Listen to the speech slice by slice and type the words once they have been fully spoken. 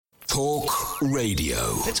Talk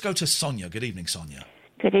Radio. Let's go to Sonia. Good evening, Sonia.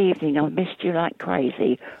 Good evening. I missed you like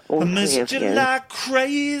crazy. I missed you like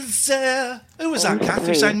crazy. Who was that, Kath,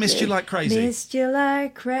 who sang Missed You Like Crazy? Missed you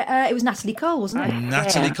like crazy. It was Natalie Cole, wasn't it?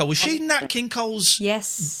 Natalie Cole. Was she Nat King Cole's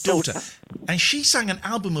daughter? Yes. And she sang an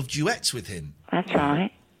album of duets with him. That's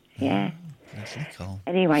right. Yeah. Natalie Cole.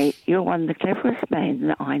 Anyway, you're one of the cleverest men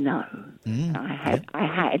that I know. I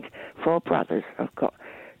had 4 brothers. I've got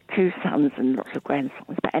 2 sons and lots of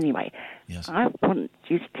grandsons. But anyway, I want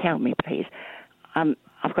you to tell me, please. I've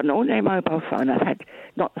got an ordinary mobile phone. I've had,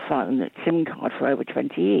 not the phone, the SIM card for over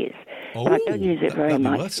 20 years. But I don't use it very much. That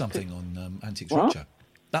might be worth something on Antiques Roadshow.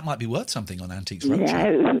 That might be worth something on Antiques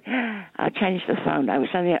Roadshow. No, I changed the phone. I was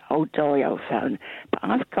only an old Dorio phone. But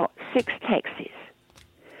I've got 6 texts.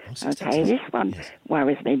 Okay, this one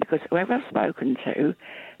worries me because whoever I've spoken to,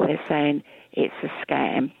 they're saying it's a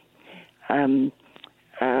scam. I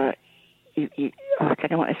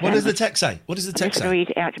don't know what to say. What does the text say? What does the text say? I'm just going to read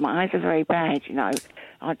it out. My eyes are very bad, you know.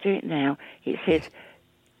 I'll do it now. It says,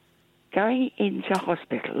 going into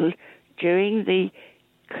hospital during the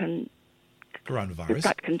coronavirus.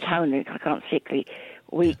 Gut containment, I can't see it clearly,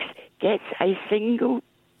 weeks, gets a single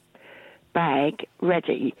bag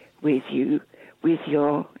ready with you, with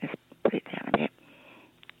your, let's put it down a bit,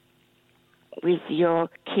 with your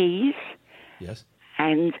keys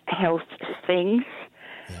and health things,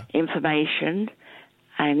 information,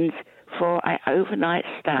 and for an overnight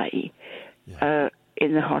stay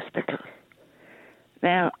in the hospital.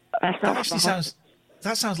 Now, that's not...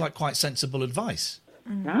 That sounds like quite sensible advice.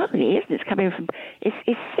 No, it isn't. It's coming from... It's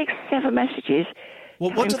 6, 7 messages. Well,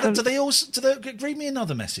 what do they also... read me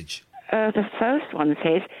another message. The first one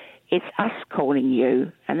says, it's us calling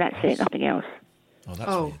you, and that's it, nothing else. Oh, that's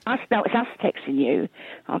weird. No, it's us texting you.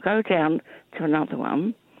 I'll go down to another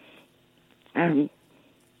one. Where's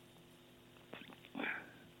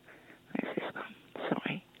this one?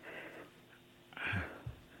 Sorry.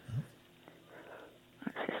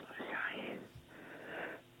 What's this one say?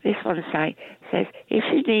 This one says, if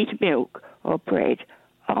you need milk or bread,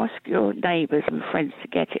 ask your neighbours and friends to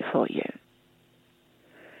get it for you.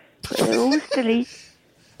 But they're all silly.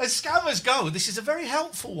 As scammers go, this is a very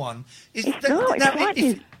helpful one. It's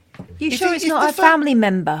frightening. You sure it's not a family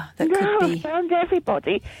member that could be? No, I found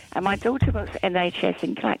everybody. And my daughter works at NHS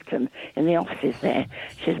in Clacton, in the offices there.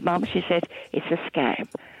 She says, Mum, she said, it's a scam.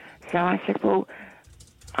 So I said, well,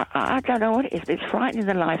 I don't know what it is, but it's frightening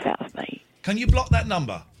the life out of me. Can you block that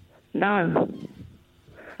number? No.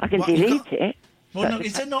 I can delete it. Well, no,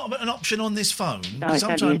 is there not an option on this phone? No,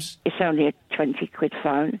 sometimes it's only a 20 quid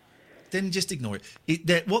phone. Then just ignore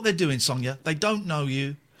it. What they're doing, Sonia, they don't know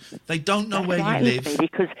you. They don't know where you live.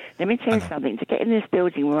 Because, let me tell you something, to get in this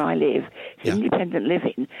building where I live, independent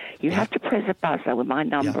living, you have to press a buzzer with my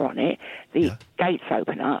number on it, the gates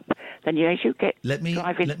open up, then as you get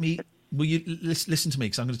driving... Will you listen to me,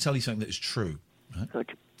 because I'm going to tell you something that is true. Right?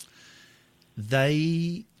 Good.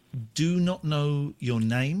 They do not know your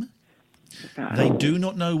name. No. They do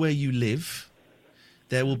not know where you live.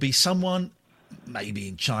 There will be someone... maybe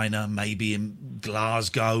in China, maybe in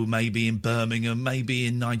Glasgow, maybe in Birmingham, maybe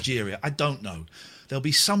in Nigeria. I don't know. There'll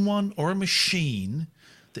be someone or a machine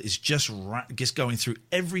that is just going through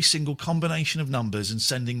every single combination of numbers and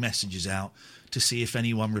sending messages out to see if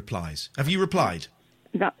anyone replies. Have you replied?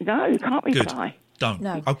 No, you can't reply. Good. Don't.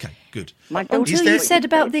 No. Okay, good. Until you said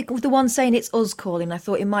about the one saying it's us calling, I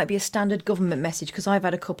thought it might be a standard government message because I've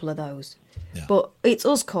had a couple of those. Yeah. But it's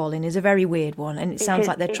us calling is a very weird one, and it sounds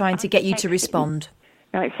like they're trying to get you to respond.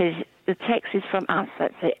 No, it says the text is from us.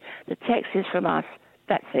 That's it. The text is from us.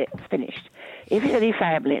 That's it. It's finished. If it's any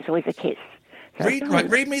family, it's always a kiss. So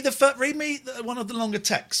read me one of the longer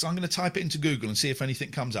texts. I'm going to type it into Google and see if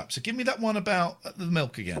anything comes up. So give me that one about the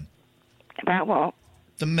milk again. About what?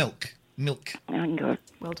 The milk. Oh, God.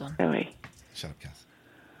 Well done. Sorry. Shut up, Kath.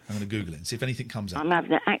 I'm going to Google it and see if anything comes up. I'm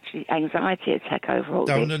having an anxiety attack over all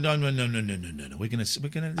this. No. We're going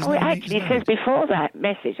to. Oh, actually, it says before that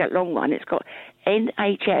message, that long one, it's got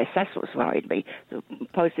NHS. That's what's worried me. The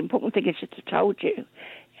most important thing is just to told you.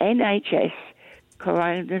 NHS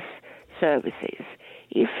Coroner Services.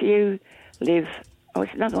 If you live,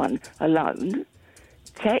 it's another one, alone,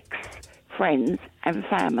 text friends and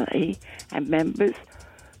family and members.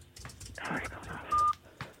 Oh, it's gone off.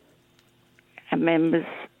 And members.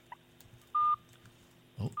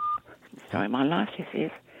 Oh. Sorry, my life this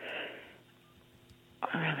is.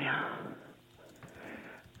 There we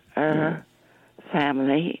are.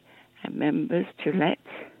 Family and members to let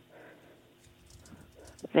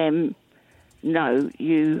them know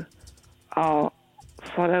you are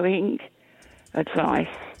following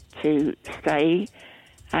advice to stay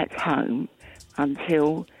at home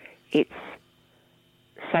until it's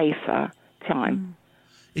safer time.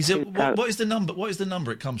 Is it what is the number? What is the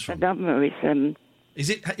number it comes from? The number is Is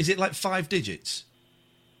it like 5 digits?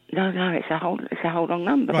 No, it's a whole long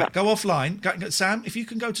number. Right, go offline. Sam, if you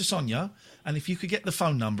can go to Sonia, and if you could get the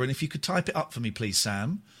phone number, and if you could type it up for me, please,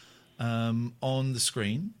 Sam, on the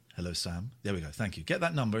screen. Hello, Sam. There we go. Thank you. Get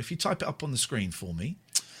that number. If you type it up on the screen for me,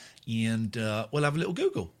 and we'll have a little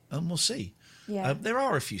Google, and we'll see. Yeah. There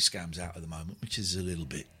are a few scams out at the moment, which is a little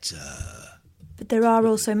bit... But there are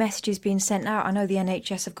also messages being sent out. I know the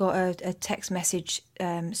NHS have got a text message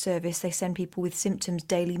service. They send people with symptoms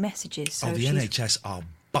daily messages. So the NHS are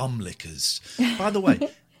bum lickers. By the way,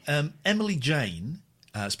 Emily Jane,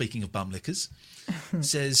 speaking of bum lickers,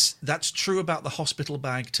 says that's true about the hospital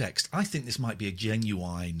bag text. I think this might be a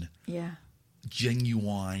genuine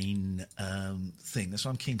thing. That's why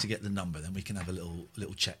I'm keen to get the number. Then we can have a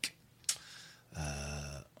little check.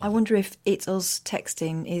 I wonder if It's Us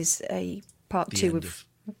texting is a part the 2 end of...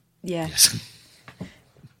 Yeah. Yes.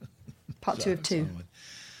 Part 2 of 2.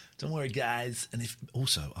 Don't worry, guys. And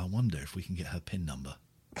I wonder if we can get her PIN number.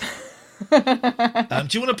 Do you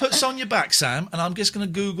want to put Sonia back, Sam? And I'm just going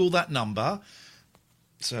to Google that number.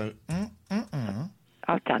 So,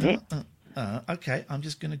 I've done it. Okay, I'm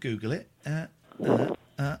just going to Google it. I'm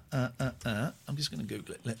just going to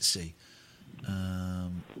Google it. Let's see.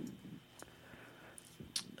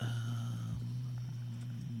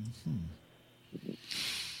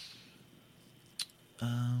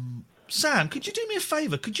 Sam, could you do me a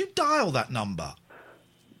favour? Could you dial that number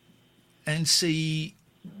and see?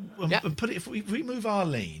 And put it. If we move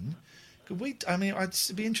Arlene, could we? I mean, I'd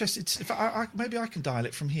be interested. If maybe I can dial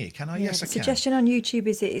it from here. Can I? Yeah, yes, I can. The suggestion on YouTube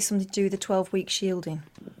is it's something to do with the 12-week shielding.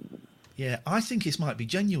 Yeah, I think it might be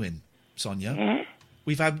genuine, Sonia. Yeah.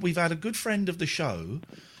 We've had a good friend of the show,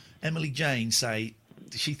 Emily Jane, say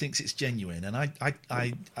she thinks it's genuine, and I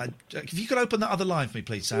if you could open that other line for me,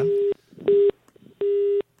 please, Sam.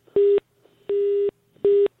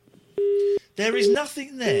 There is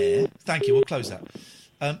nothing there. Thank you. We'll close that.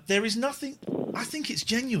 There is nothing. I think it's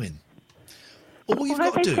genuine. All you've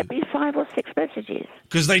got to do. Why sent me 5 or 6 messages?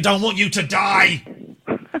 Because they don't want you to die.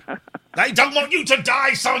 They don't want you to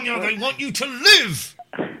die, Sonia. They want you to live.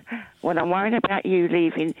 Well, I'm worried about you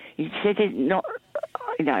leaving. You said it's not,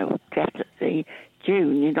 definitely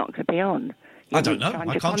June. You're not going to be on. I don't know.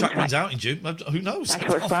 My contract runs out in June. Who knows? That's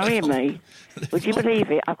what's worrying me. Would you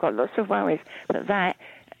believe it? I've got lots of worries. But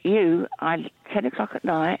 10 o'clock at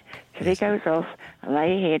night, till he goes off, I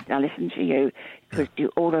lay here and I listen to you, because you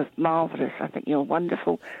all are marvellous. I think you're a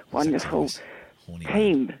wonderful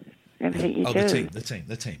team. Everything you do.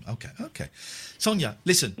 The team. Okay. Sonia,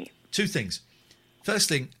 listen, 2 things. First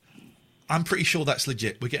thing, I'm pretty sure that's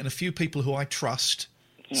legit. We're getting a few people who I trust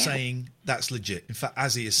saying that's legit. In fact,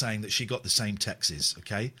 Azzy is saying that she got the same texts,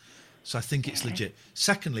 okay? So I think it's legit.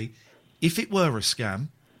 Secondly, if it were a scam,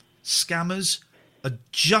 scammers are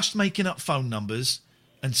just making up phone numbers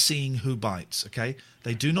and seeing who bites, okay?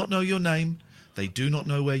 They do not know your name. They do not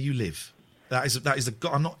know where you live. That is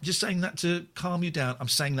I'm not just saying that to calm you down. I'm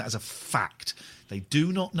saying that as a fact. They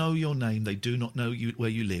do not know your name. They do not know where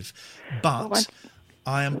you live. But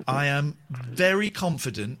I am very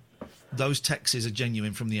confident those texts are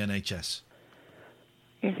genuine from the NHS.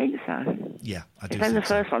 You think so? Yeah, I do. The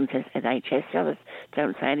first one says NHS, the others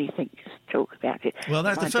don't say anything, just talk about it. Well,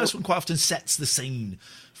 the first one quite often sets the scene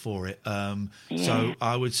for it. So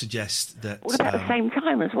I would suggest that... What about the same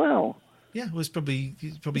time as well? Yeah, it was probably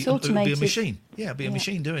it would be automated. a machine. Yeah, it'd be a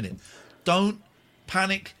machine doing it. Don't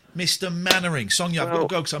panic, Mr. Mannering. Sonia, I've got to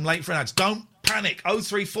go because I'm late for ads. Don't panic.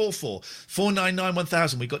 0344 499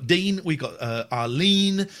 1000. We got Dean. We got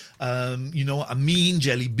Arlene. You know what I mean?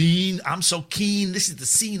 Jelly Bean. I'm so keen. This is the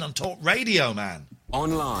scene on Talk Radio, man.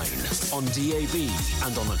 Online, on DAB,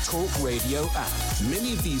 and on the Talk Radio app.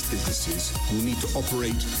 Many of these businesses will need to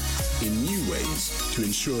operate in new ways to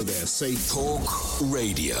ensure they're safe. Talk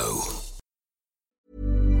Radio.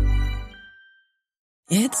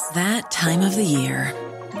 It's that time of the year.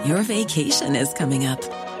 Your vacation is coming up.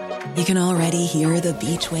 You can already hear the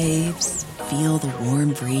beach waves, feel the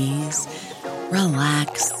warm breeze,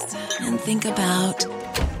 relax, and think about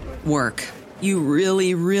work. You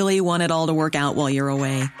really, really want it all to work out while you're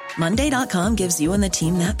away. Monday.com gives you and the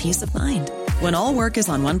team that peace of mind. When all work is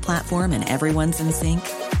on one platform and everyone's in sync,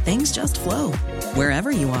 things just flow.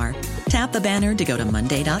 Wherever you are, tap the banner to go to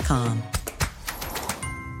Monday.com.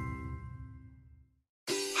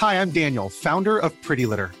 Hi, I'm Daniel, founder of Pretty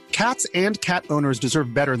Litter. Cats and cat owners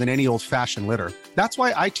deserve better than any old-fashioned litter. That's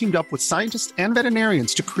why I teamed up with scientists and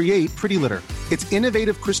veterinarians to create Pretty Litter. Its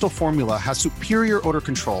innovative crystal formula has superior odor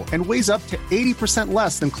control and weighs up to 80%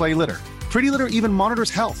 less than clay litter. Pretty Litter even monitors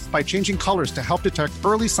health by changing colors to help detect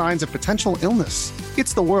early signs of potential illness.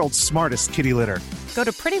 It's the world's smartest kitty litter. Go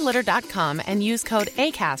to prettylitter.com and use code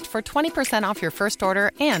ACAST for 20% off your first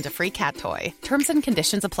order and a free cat toy. Terms and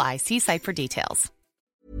conditions apply. See site for details.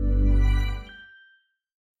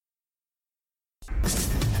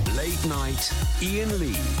 Late night, Iain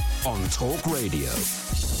Lee on Talk Radio.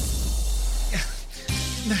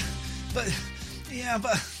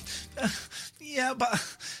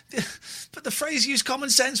 But the phrase "use common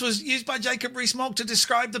sense" was used by Jacob Rees-Mogg to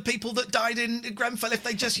describe the people that died in Grenfell. If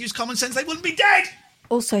they just used common sense, they wouldn't be dead.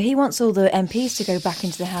 Also, he wants all the MPs to go back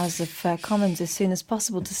into the House of Commons as soon as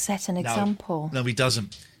possible to set an example. No, he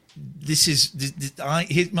doesn't. This is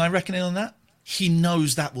my reckoning on that. He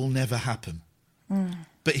knows that will never happen.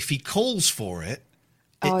 But if he calls for it,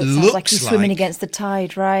 it sounds looks like he's swimming against the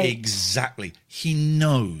tide, right? Exactly. He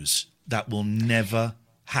knows that will never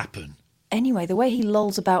happen. Anyway, the way he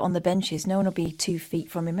lolls about on the benches, no one will be 2 feet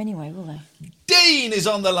from him anyway, will they? Dean is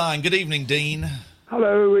on the line. Good evening, Dean.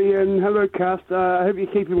 Hello, Iain. Hello, Cass. I hope you're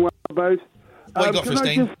keeping well, both. What you got for us,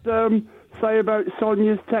 Dean? Can I just say about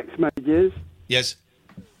Sonia's text messages? Yes.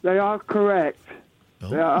 They are correct.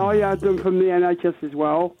 Oh. I had them from the NHS as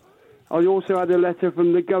well. I also had a letter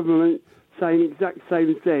from the government saying the exact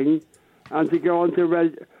same thing, and to go on to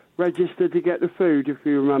register to get the food, if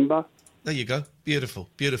you remember. There you go. Beautiful,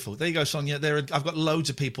 beautiful. There you go, Sonia. I've got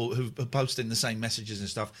loads of people who are posting the same messages and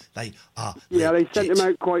stuff. They are Yeah, legit. they sent them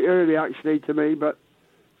out quite early, actually, to me, but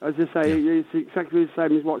as I say, it's exactly the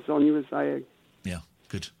same as what Sonia was saying. Yeah,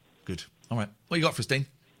 good. All right. What you got for us, Dean?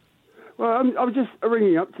 Well, I'm just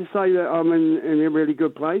ringing up to say that I'm in a really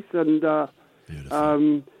good place, and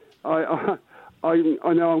Beautiful. I know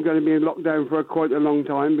I'm going to be in lockdown for quite a long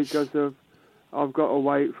time because I've got to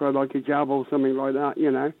wait for like a jab or something like that,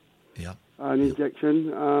 you know. Yeah. An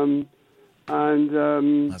injection.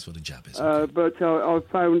 That's what a jab is. Okay. But I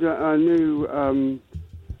found a new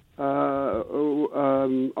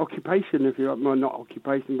occupation, if you like. Well, not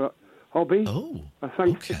occupation, but hobby. Oh.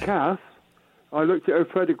 Thanks to Cass. I looked at her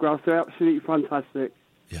photographs. They're absolutely fantastic.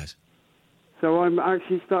 Yes. So I'm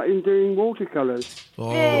actually starting doing watercolours.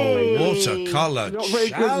 Oh, Hey. watercolour Not very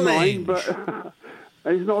challenge. good, mine, but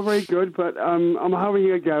it's not very good. But I'm having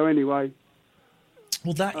a go anyway.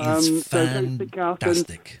 Well, that is so thanks to Kath, and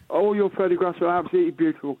fantastic. all your photographs are absolutely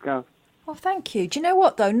beautiful, Kath. Well, thank you. Do you know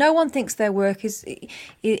what, though? No one thinks their work is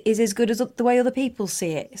as good as the way other people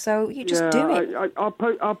see it. So you just do it. I'll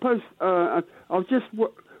post. I've just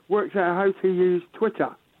worked out how to use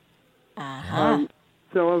Twitter. Uh-huh.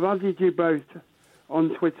 So I've added you both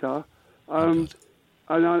on Twitter. And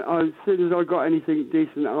as soon as I got anything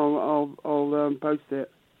decent, I'll post it.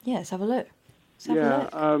 Yeah, let's have a look.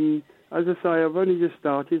 As I say, I've only just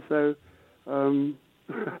started, so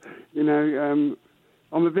you know,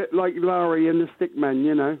 I'm a bit like Larry and the Stickmen,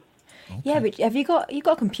 you know. Okay. Yeah, but have you got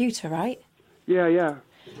a computer, right? Yeah.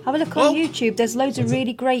 Have a look on YouTube. There's loads of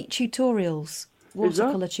really great tutorials,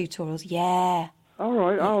 watercolour tutorials. Yeah. All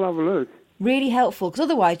right, I'll have a look. Really helpful, because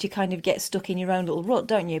otherwise you kind of get stuck in your own little rut,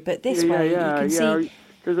 don't you? But this way you can see.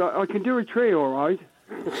 Because I can do a tree, all right.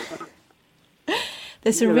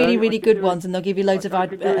 There's some really good ones, and they'll give you loads of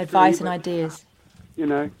advice and ideas. You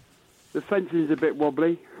know, the fencing's a bit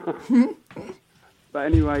wobbly. But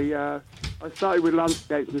anyway, I started with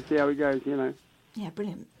landscapes and see how it goes, you know. Yeah,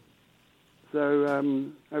 brilliant.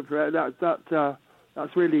 So hopefully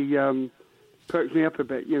that's really perked me up a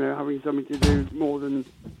bit, you know, having something to do more than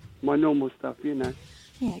my normal stuff, you know.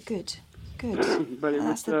 Yeah, good. But it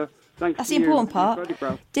was... That's the important part.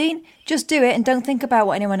 Dean, just do it and don't think about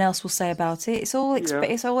what anyone else will say about it. It's all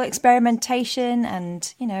it's all experimentation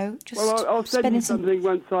and, you know, just I'll send you something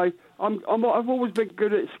once I've always been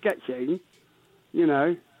good at sketching, you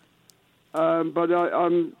know. But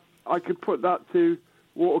I could put that to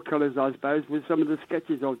watercolours, I suppose, with some of the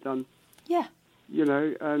sketches I've done. Yeah. You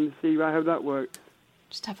know, and see how that works.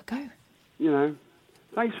 Just have a go. You know.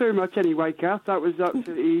 Thanks very much anyway, Kath. That was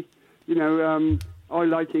absolutely, you know,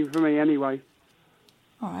 highlighting for me anyway.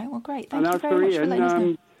 All right, well, great. Thank you very much for letting us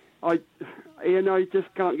know. Iain, I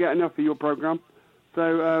just can't get enough of your programme. So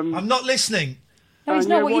I'm not listening. No, he's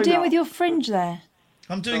not. What are you doing with your fringe there?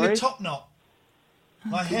 I'm doing a top knot.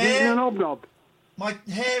 My You're hair... doing an hobnob. My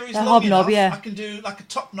hair is A long hobnob, enough. yeah. I can do like a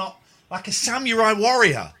top knot, like a samurai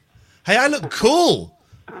warrior. Hey, I look cool.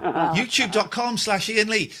 YouTube.com/Iain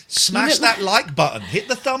Lee. Smash that like button. Hit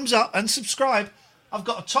the thumbs up and subscribe. I've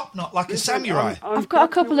got a top knot like a samurai. I've got a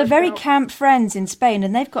couple of very camp friends in Spain,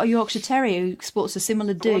 and they've got a Yorkshire Terrier who sports a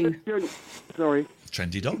similar do. Sorry.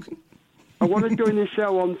 Trendy dog. I want to join the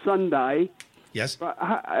show on Sunday. Yes. But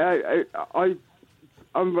I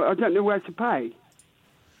don't know where to pay.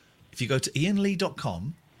 If you go to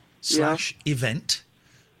iainlee.com/event,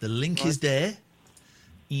 the link is there,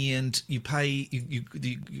 and you pay. You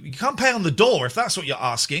can't pay on the door if that's what you're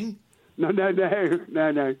asking. No.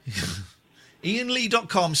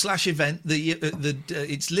 iainlee.com/event.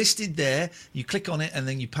 It's listed there. You click on it and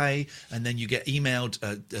then you pay, and then you get emailed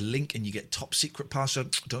a link, and you get top secret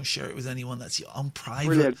password. Don't share it with anyone. That's your own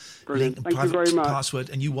private Brilliant. link, Thank private you very much.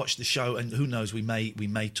 password. And you watch the show, and who knows, we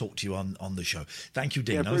may talk to you on the show. Thank you,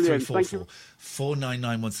 Dean. Yeah, brilliant. 0344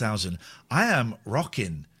 499 1000. I am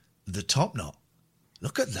rocking the top knot.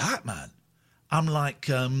 Look at that, man. I'm like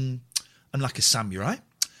a samurai.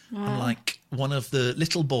 I'm like one of the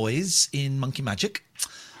little boys in Monkey Magic.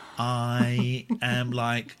 I am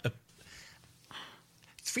like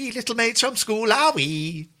three little mates from school, are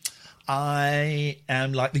we? I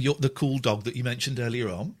am like the cool dog that you mentioned earlier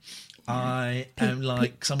on. I am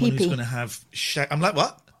like someone who's going to have... I'm like,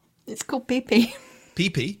 what? It's called Pee-Pee.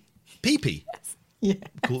 Pee-Pee? Pee-Pee? Yes.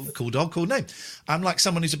 Cool dog, cool name. I'm like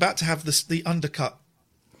someone who's about to have the undercut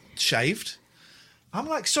shaved. I'm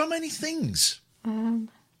like so many things.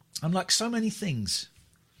 I'm like so many things.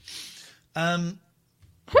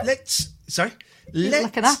 Let's like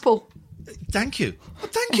an apple. Thank you.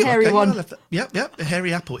 Thank you. A hairy one. Yep, a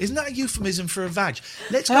hairy apple. Isn't that a euphemism for a vag?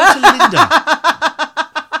 Let's go to Linda.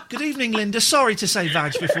 Good evening, Linda. Sorry to say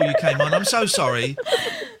vag before you came on. I'm so sorry.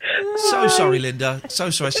 So sorry, Linda.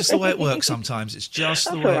 So sorry. It's just the way it works sometimes. It's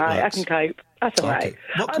just the way it works. I can cope. That's all right.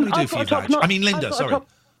 What can we do for you, Vag? I mean, Linda, sorry.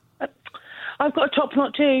 I've got a top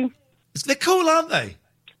knot too. They're cool, aren't they?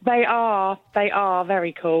 They are. They are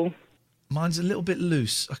very cool. Mine's a little bit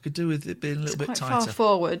loose. I could do with it being a little bit Quite tighter. far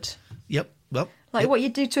forward. Yep. Well, Like what you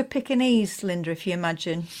do to a Pekingese, Linda, if you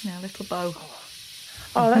imagine. A little bow.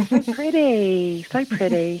 Oh, that's so pretty. So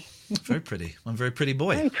pretty. Very pretty. I'm a very pretty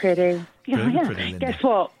boy. Very pretty. Very pretty, Linda. Guess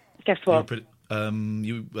what? I don't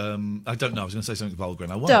know. I was going to say something vulgar,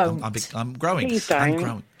 and I won't. Don't. I'm growing. Please don't. I'm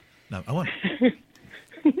growing. No, I won't.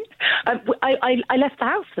 I left the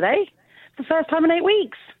house today. For the first time in 8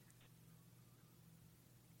 weeks.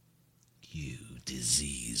 You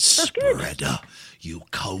disease spreader. You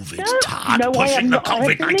COVID tart. No, I am pushing the not. I've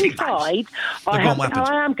been COVID-19 inside. I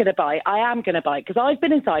am going to bite because I've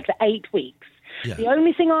been inside for 8 weeks. Yeah. The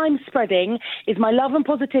only thing I'm spreading is my love and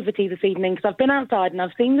positivity this evening because I've been outside and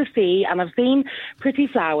I've seen the sea and I've seen pretty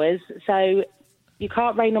flowers. So you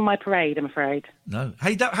can't rain on my parade, I'm afraid. No.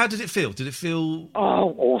 Hey, how did it feel? Did it feel...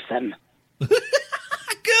 Oh, awesome.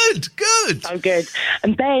 Good. So good.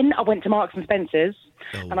 And then I went to Marks and Spencer's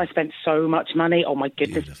and I spent so much money. Oh, my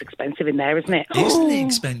goodness, It's expensive in there, isn't it? Isn't it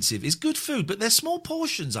expensive? It's good food, but they're small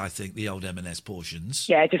portions, I think, the old M&S portions.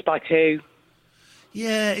 Yeah, just buy 2.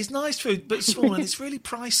 Yeah, it's nice food, but it's small and it's really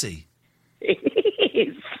pricey. It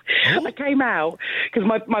is. Oh. I came out because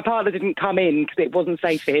my partner didn't come in because it wasn't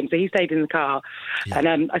safe for him, so he stayed in the car. Yeah.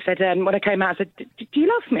 And I said, when I came out, I said, "Do you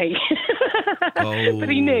love me?" Oh. But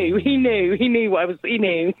he knew what I was. He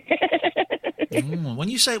knew. When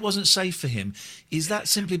you say it wasn't safe for him, is that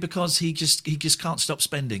simply because he just can't stop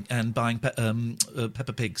spending and buying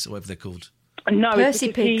Peppa Pigs or whatever they're called? No,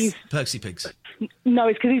 Percy Pigs. Percy Pigs. No,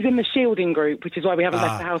 it's because he's in the shielding group, which is why we haven't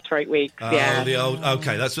left the house for 8 weeks. Yeah. The old.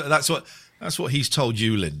 Okay, that's what he's told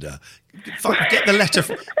you, Linda. Get the letter.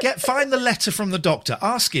 Find the letter from the doctor.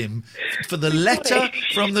 Ask him for the letter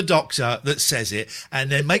from the doctor that says it, and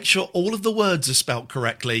then make sure all of the words are spelt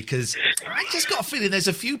correctly. Because I just got a feeling there's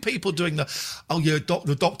a few people doing the. Oh yeah,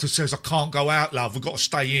 the doctor says I can't go out, love. We've got to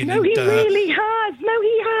stay in. No, he really has. No,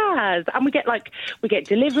 he has. And we get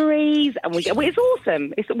deliveries, and we get. Well, it's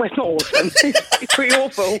awesome. It's not awesome. It's pretty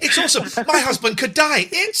awful. It's awesome. My husband could die.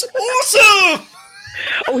 It's awesome.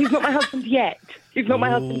 Oh, he's not my husband yet. You've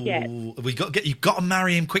got to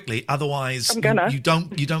marry him quickly, otherwise you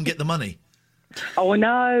don't get the money. Oh, I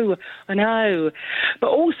know. But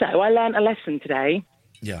also, I learnt a lesson today.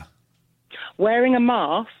 Yeah. Wearing a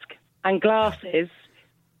mask and glasses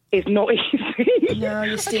is not easy. No,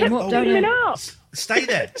 you steam up, don't you? Stay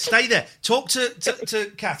there. Talk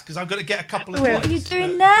to Kath, because I've got to get a couple of... What are you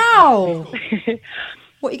doing now?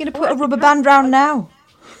 What are you going to put a rubber band round now?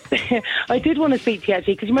 I did want to speak to you,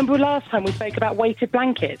 actually, because you remember last time we spoke about weighted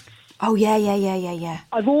blankets? Oh, yeah.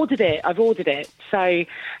 I've ordered it. So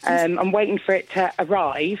I'm waiting for it to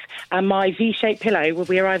arrive, and my V-shaped pillow will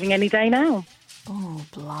be arriving any day now. Oh,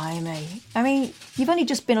 blimey. I mean, you've only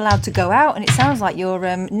just been allowed to go out, and it sounds like you're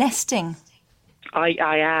nesting. I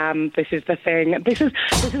am. This is the thing. This is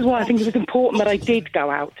why I think it was important that I did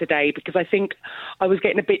go out today, because I think I was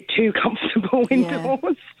getting a bit too comfortable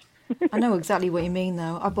indoors. I know exactly what you mean,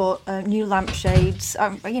 though. I bought new lampshades.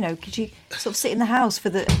 Could you sort of sit in the house for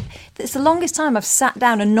the... It's the longest time I've sat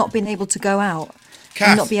down and not been able to go out.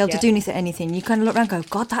 and not be able to do anything. You kind of look around and go,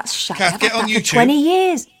 God, that's shite. Kath, I've get had on that YouTube. for 20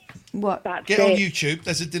 years. What? Get on YouTube.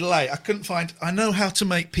 There's a delay. I couldn't find... I know how to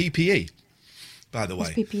make PPE, by the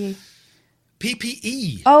way. What's PPE?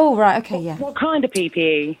 PPE. Oh, right. Okay, yeah. What kind of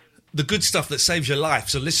PPE? The good stuff that saves your life.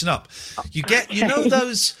 So listen up. You get... You know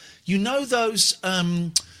those...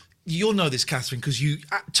 You'll know this, Catherine, because you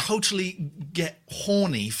totally get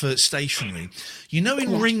horny for stationery. You know,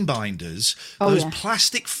 in ring binders, those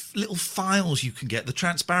plastic little files you can get, the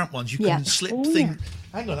transparent ones, you can slip things.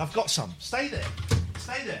 Hang on, I've got some. Stay there.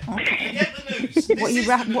 Okay. Forget the news. What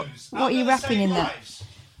are you wrapping in that?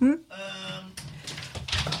 Hang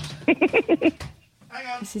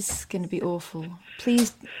on. This is going to be awful.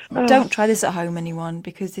 Please don't try this at home, anyone,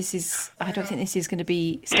 because I don't think this is going to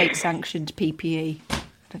be state-sanctioned PPE.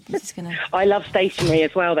 I love stationery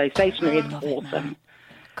as well, though. Stationery is awesome.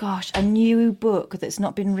 Gosh, a new book that's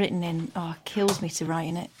not been written in. Oh, kills me to write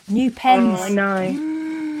in it. New pens. Oh, I know.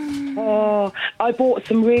 Oh, I bought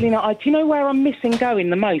some really nice... Do you know where I'm missing going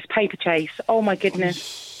the most? Paper Chase. Oh, my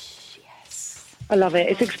goodness. Yes. I love it.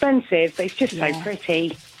 It's expensive, but it's just so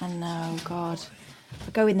pretty. I know, God. I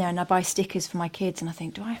go in there and I buy stickers for my kids and I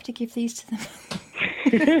think, do I have to give these to them?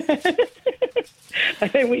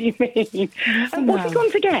 I know what you mean. What's he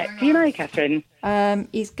gone to get? Do you know, Catherine?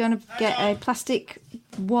 He's going to get a plastic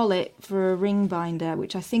wallet for a ring binder,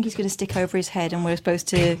 which I think he's going to stick over his head, and we're supposed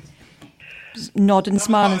to nod and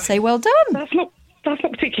smile and say, well done. That's not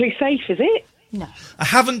particularly safe, is it? No. I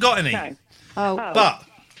haven't got any. No. Oh. But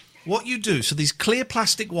what you do, so these clear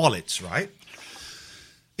plastic wallets, right?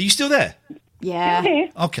 Are you still there? Yeah.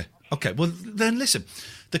 Okay. Well, then listen.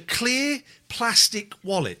 The clear plastic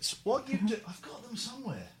wallets. What you do... I've got them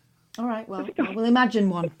somewhere. All right, well, we'll imagine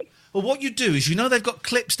one. Well, what you do is, they've got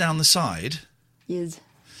clips down the side. Yes.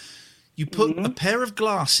 You put a pair of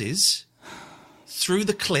glasses through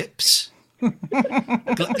the clips.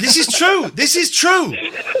 This is true.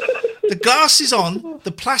 The glasses on,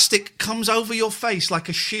 the plastic comes over your face like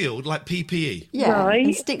a shield, like PPE. Yeah,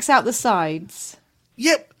 and sticks out the sides.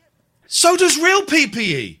 Yep. So does real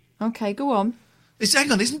PPE. Okay, go on.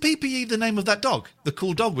 Hang on, isn't PPE the name of that dog? The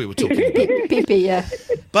cool dog we were talking about? PP, yeah.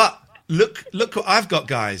 But look what I've got,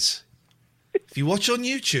 guys. If you watch on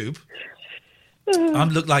YouTube, I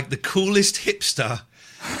look like the coolest hipster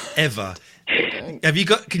ever.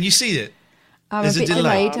 Can you see it? I'm a bit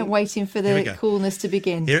delayed. I'm waiting for the coolness to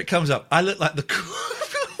begin. Here it comes up. I look like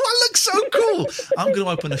I look so cool. I'm going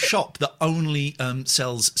to open a shop that only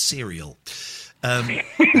sells cereal. Hang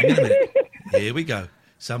on a minute. Here we go.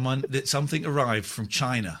 Something arrived from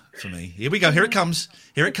China for me. Here we go. Here it comes.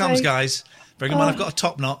 Here it comes, guys. Bearing in mind I've got a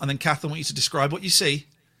top knot, and then Kath, I want you to describe what you see.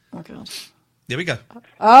 Oh, God. Here we go.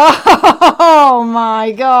 Oh,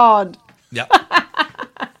 my God. Yep.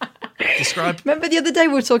 Describe. Remember the other day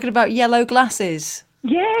we were talking about yellow glasses?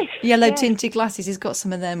 Yes. Yellow tinted glasses. He's got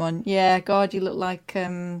some of them on. Yeah, God, you look like...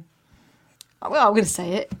 well, I'm going to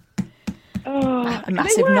say it. Oh, a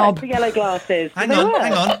massive knob. For yellow glasses. Hang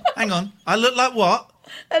on. I look like what?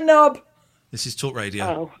 A knob. This is Talk Radio.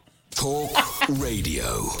 Oh. Talk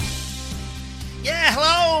Radio. Yeah,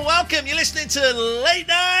 hello, welcome. You're listening to Late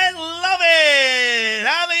Night Lovin'.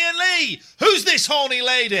 I'm Iain Lee. Who's this horny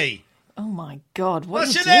lady? Oh, my God.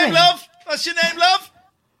 What's your name, love? What's your name, love?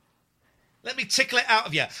 Let me tickle it out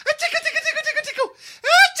of you. Tickle.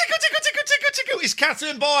 Tickle. It's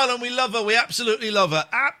Catherine Boyle, and we love her. We absolutely love her.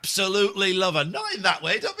 Absolutely love her. Not in that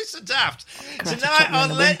way. Don't be so daft. Tonight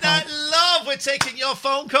on Late Night Love, we're taking your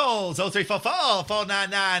phone calls. 0344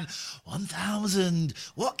 499 1000.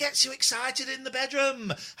 What gets you excited in the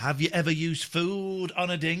bedroom? Have you ever used food on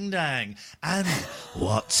a ding-dang? And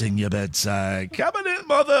what's in your bedside? Come on in,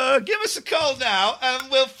 mother. Give us a call now, and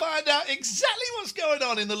we'll find out exactly what's going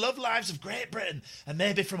on in the love lives of Great Britain, and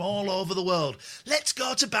maybe from all over the world. Let's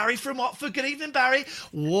go to Barry from Watford. Good evening, Barry.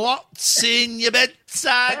 What's in your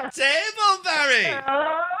bedside table, Barry?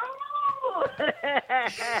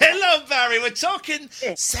 Hello, Barry. We're talking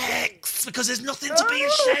sex because there's nothing to be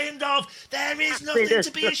ashamed of. There is nothing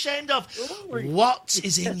to be ashamed of. What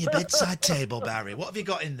is in your bedside table, Barry? What have you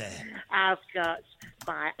got in there? I've got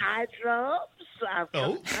my eye drops. I've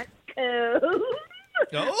got my comb.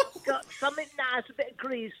 I've got something nice, a bit of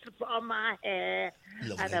grease to put on my hair.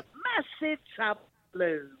 Lovely. And a massive tub of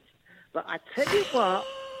blues. But I tell you what,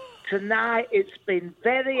 tonight it's been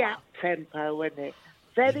very up-tempo, isn't it?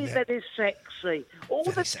 Very, very sexy. All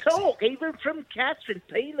very the sexy talk, even from Catherine,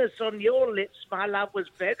 penis on your lips, my love, was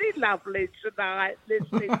very lovely tonight,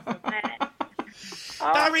 listening to that.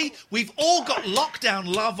 Barry, we've all got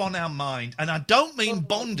lockdown love on our mind, and I don't mean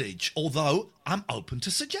bondage, although I'm open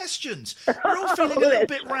to suggestions. We're all feeling a little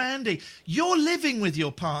bit randy. You're living with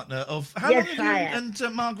your partner of... How long have you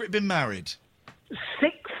and Margaret been married?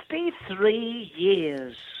 63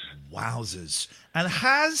 years. Wowzers. And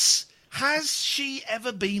has she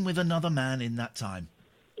ever been with another man in that time?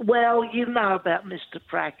 Well, you know about Mr.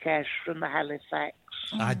 Prakash from the Halifax.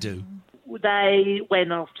 I do. They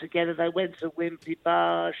went off together. They went to Wimpy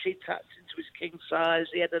Bar. She tucked into his king size.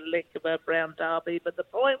 He had a lick of her brown derby. But the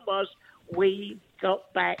point was, we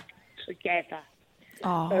got back together.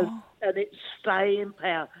 And it's staying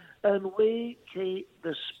power. And we keep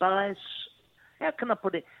the spice, how can I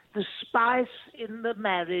put it? The spice in the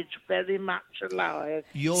marriage very much alive.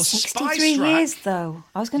 Your 63 spice rack, years, though.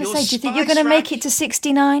 I was going to say, do you think you're spice going to make rack- it to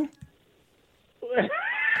 69?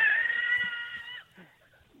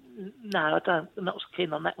 No, I'm not so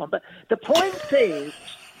keen on that one. But the point is...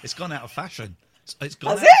 It's gone out of fashion. It's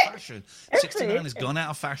gone out of fashion. 69 has gone out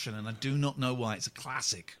of fashion, and I do not know why. It's a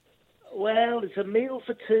classic. Well, it's a meal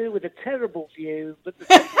for two with a terrible view, but the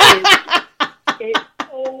thing is,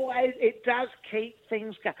 it does keep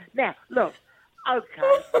things going. Now, look,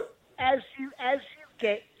 okay, as you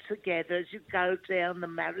get together, as you go down the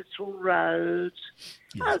marital road,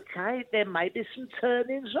 okay, there may be some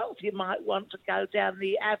turnings off. You might want to go down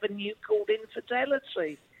the avenue called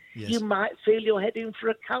infidelity. Yes. You might feel you're heading for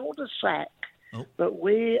a cul-de-sac. Oh. But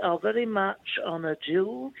we are very much on a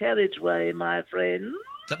dual carriageway, my friend.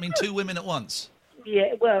 Does that mean two women at once?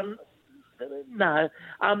 Yeah, well, no.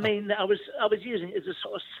 I mean, I was using it as a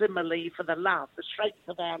sort of simile for the love, the strength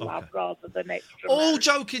of our love, rather than extra. All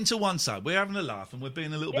joking to one side. We're having a laugh and we're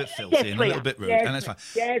being a little bit filthy and a little bit rude, and that's fine.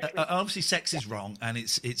 Yes, obviously, sex is wrong and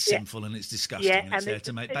it's sinful and it's disgusting and it's there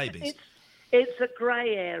to make babies. It's a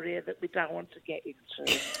grey area that we don't want to get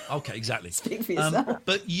into. Okay, exactly. Speak for yourself.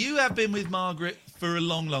 But you have been with Margaret for a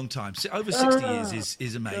long, long time. So over 60 years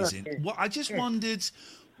is amazing. What I just wondered,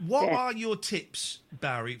 what are your tips,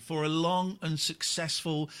 Barry, for a long and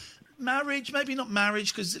successful marriage? Maybe not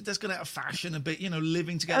marriage, because that's gone out of fashion a bit,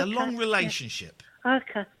 living together. A long relationship.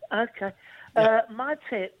 Okay. My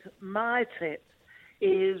tip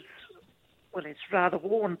is... Well, it's rather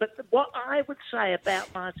worn, but what I would say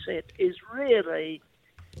about my tip is really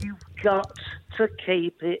you've got to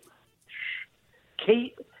keep it,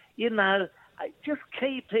 just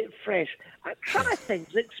keep it fresh. Try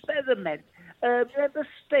things, experiment. Remember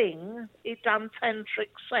Sting? He'd done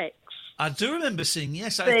tantric sex. I do remember seeing,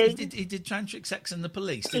 yes. He did tantric sex in the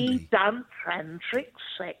police, didn't he? He'd done tantric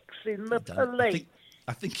sex in the police.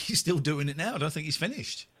 I think he's still doing it now. I don't think he's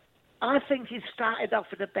finished. I think he started off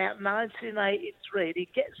at about 1983. He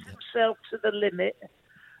gets himself to the limit,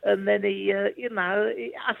 and then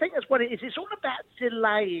I think that's what it is. It's all about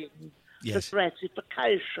delaying the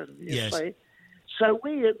gratification, you see. So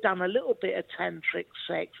we have done a little bit of tantric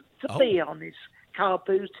sex. To be honest,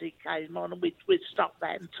 Carbuti came on, and we stopped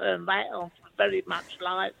that and turned that on. Very much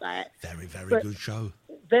like that. Very, very good show.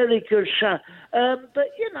 Very good show. But,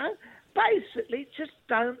 basically just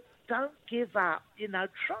don't give up.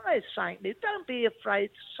 Try something new. Don't be afraid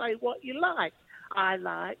to say what you like. I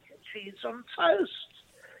like cheese on toast.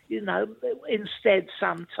 Instead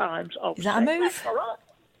sometimes of... Is that a move? All right.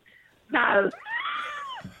 No.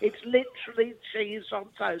 It's literally cheese on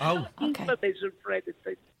toast. Oh, okay. Euphemism for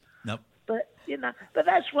anything. Nope. But, but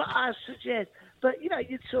that's what I suggest. But, you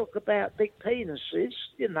talk about big penises,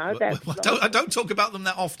 I don't talk about them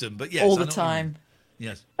that often, but yes. All the time.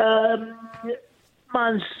 Yes.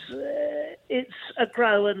 Mine's, it's a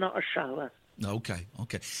grower, not a shower. Okay.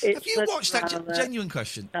 Have you watched that? Genuine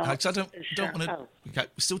question. Because I don't want to. Okay,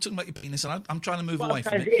 we're still talking about your penis, and I'm trying to move away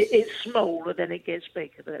from it. It's smaller, then it gets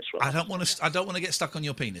bigger. That's what I don't want to get stuck on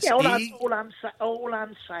your penis. Yeah, all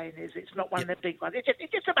I'm saying is it's not one of the big ones.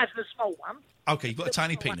 Just imagine a small one. Okay, you've got a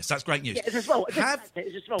tiny penis. That's great news. Yeah, it's a small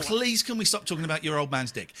one. Please, can we stop talking about your old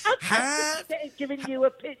man's dick? Okay, I'm giving you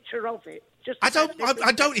a picture of it. I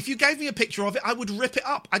don't. If you gave me a picture of it, I would rip it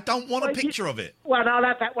up. I don't want a picture of it. Well, I'll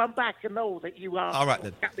have that one back and all that you are. All right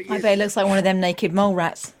then. I bet it looks like one of them naked mole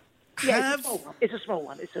rats. Yeah, it's a small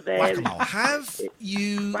one. It's a very... Have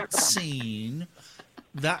you seen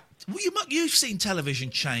that? Well, you've seen television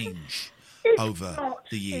change over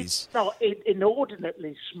the years. It's not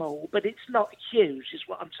inordinately small, but it's not huge, is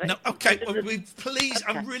what I'm saying. No, okay. Please,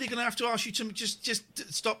 okay. I'm really going to have to ask you to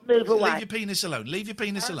just stop. Move away. Leave your penis alone. Leave your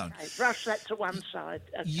penis alone. Brush that to one side.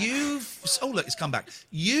 Okay. Look, it's come back.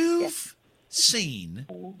 You've seen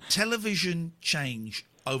television change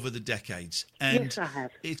over the decades. And yes, I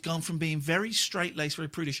have. it's gone from being very straight-laced, very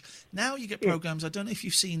prudish. Now you get programmes, I don't know if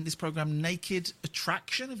you've seen this programme, Naked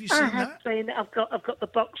Attraction. Have you seen that? I have seen it. I've got the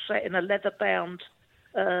box set in a leather-bound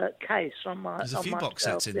case on my There's a few box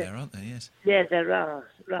sets in there, aren't there? Yes. Yeah, there are.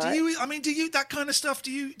 Right. Do you that kind of stuff?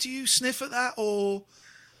 Do you sniff at that, or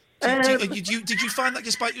did you find that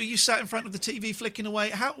just by you sat in front of the TV flicking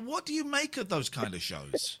away? What do you make of those kind of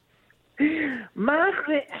shows?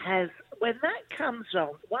 Margaret has, when that comes on,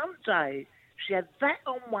 one day she had that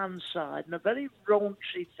on one side and a very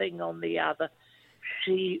raunchy thing on the other.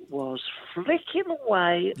 She was flicking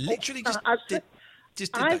away. Literally just did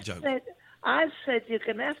that joke. I said, you're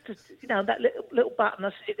going to have to, that little button, I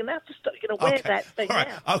said, you're going to have to stop, you're going to wear that thing out.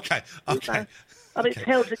 Okay. I mean, it's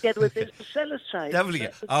held together with this sellotape.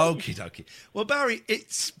 Okie dokie. Well, Barry,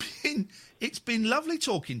 it's been lovely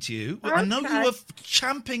talking to you. Okay. I know you were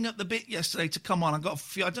champing at the bit yesterday to come on. I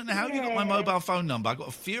don't know how you got my mobile phone number. I got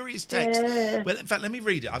a furious text. Yeah. Well, in fact, let me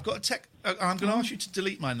read it. I've got a text. I'm going to ask you to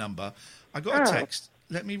delete my number. I got a text.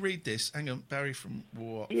 Let me read this. Hang on, Barry from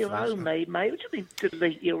what? You owe me, mate. What do you mean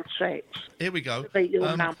delete your text? Here we go. Delete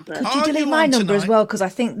your number. Could you delete my number as well? Because I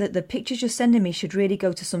think that the pictures you're sending me should really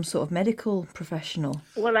go to some sort of medical professional.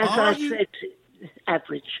 Well, as I said,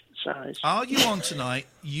 average size. Are you on tonight,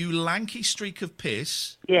 you lanky streak of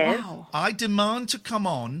piss? Yes. Wow. I demand to come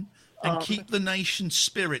on and keep the nation's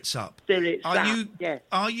spirits up.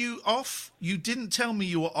 Are you off? You didn't tell me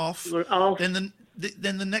you were off. You were off.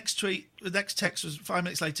 Then the next text was 5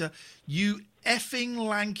 minutes later. You effing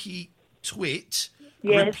lanky twit.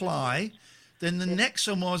 Yes. Reply. Then the next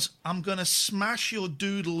one was, I'm going to smash your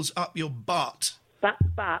doodles up your butt.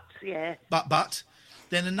 But, yeah. But.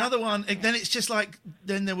 Then another one. Then it's just like,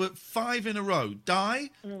 then there were 5 in a row.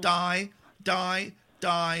 Die. And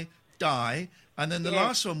then the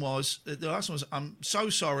last one was, I'm so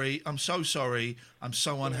sorry. I'm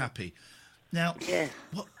so unhappy. Now,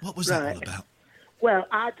 what was that all about? Well,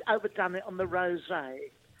 I'd overdone it on the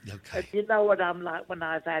rosé. Okay. And you know what I'm like when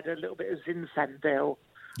I've had a little bit of Zinfandel.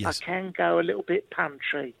 Yes. I can go a little bit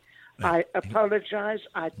punchy. Right. I apologise.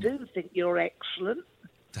 I do think you're excellent.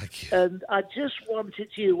 Thank you. And I just wanted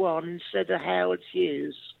you on instead of Howard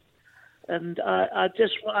Hughes. And I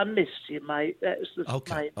missed you, mate. That was the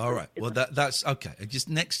okay. All right. Well, that's okay. Just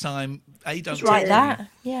next time, don't just write that.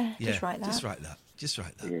 Yeah. Just write that. Just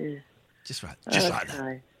write that. Yeah. Just like that.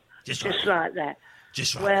 Just like that.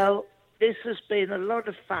 Well, this has been a lot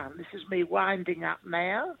of fun. This is me winding up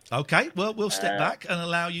now. Okay, well, we'll step back and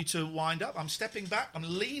allow you to wind up. I'm stepping back. I'm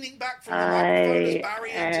leaning back from the microphone as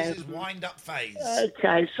Barry enters his wind-up phase.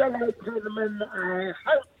 Okay, so, gentlemen, I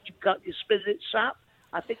hope you've got your spirits up.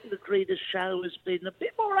 I think you'll agree the show has been a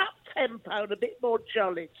bit more up-tempo and a bit more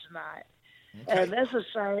jolly tonight. Okay. And as I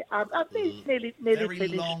say, I'm nearly very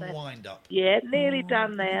finished. Long now. wind-up. Yeah, nearly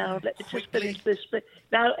done now. Let me just finish this bit.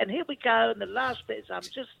 No, and here we go. And the last bit is I'm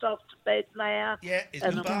just off to bed now. Yeah, it's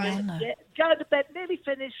and goodbye. Go to bed. Nearly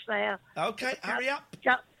finished now. Okay, hurry up.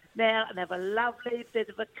 Go now and have a lovely bit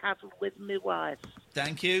of a cuddle with my wife.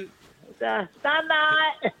 Thank you. Night.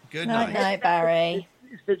 Good night. Night, Barry.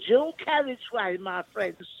 It's the dual carriageway, my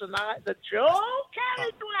friends, tonight. The dual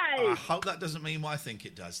carriageway. I hope that doesn't mean what I think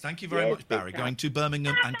it does. Thank you very much, Barry. Going to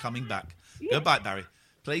Birmingham and coming back. Goodbye, Barry.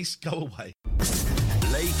 Please go away.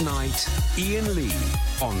 Late night, Iain Lee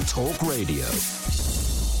on Talk Radio.